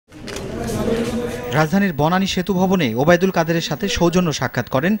রাজধানীর বনানী সেতু ভবনে ওবায়দুল কাদেরের সাথে সৌজন্য সাক্ষাৎ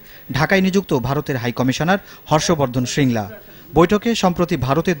করেন ঢাকায় নিযুক্ত ভারতের হাইকমিশনার হর্ষবর্ধন শ্রিংলা। বৈঠকে সম্প্রতি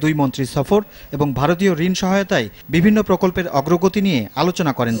ভারতের 2 মন্ত্রীর সফর এবং ভারতীয় ঋণ সহায়তায় বিভিন্ন প্রকল্পের অগ্রগতি নিয়ে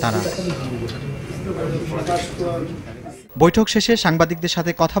আলোচনা করেন তারা। বৈঠক শেষে সাংবাদিকদের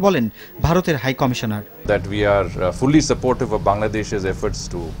সাথে কথা বলেন ভারতের high commissioner. That we are fully supportive of Bangladesh's efforts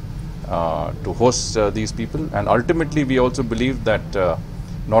to host these people, and ultimately we also believe that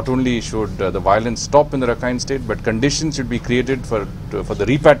not only should the violence stop in the Rakhine state, but conditions should be created for the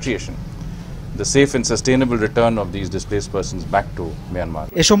repatriation, the safe and sustainable return of these displaced persons back to Myanmar.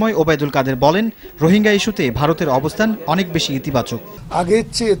 এ সময় ওবায়দুল কাদের বলেন, রোহিঙ্গা ইস্যুতে ভারতের অবস্থান অনেক বেশি ইতিবাচক। আগের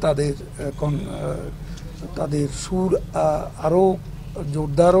চেয়ে তাদের সুর আরও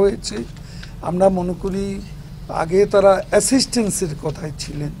জোরদার হয়েছে। আমরা মনে করি আগে তারা অ্যাসিস্ট্যান্সের কথায়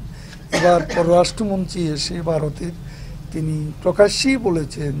ছিলেন, এবার পররাষ্ট্রমন্ত্রী এসে ভারতের তিনি প্রকাশ্যেই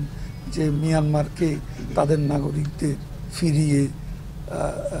বলেছেন যে মিয়ানমারকে তাদের নাগরিকদের ফিরিয়ে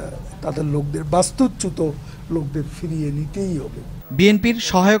তাদের লোকদের বাস্তুচ্যুত লোকদের ফিরিয়ে নিতেই হবে। বিএনপির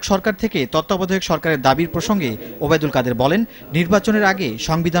সহায়ক সরকার থেকে তত্ত্বাবধায়ক সরকারের দাবির প্রসঙ্গে ওবায়দুল কাদের বলেন, নির্বাচনের আগে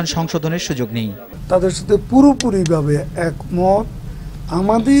সংবিধান সংশোধনের সুযোগ নেই। তাদের সাথে পুরোপুরিভাবে একমত।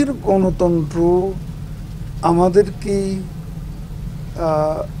 আমাদের গণতন্ত্র আমাদেরকেই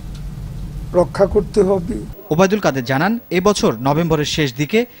রক্ষা করতে হবে। ওবায়দুল কাদের জানান, এবছর নভেম্বরের শেষ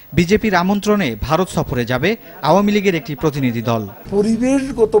দিকে বিজেপির আমন্ত্রণে ভারত সফরে যাবে আওয়ামী লীগের একটি প্রতিনিধি দল।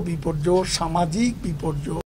 পরিবেশগত বিপর্যয়, সামাজিক বিপর্যয়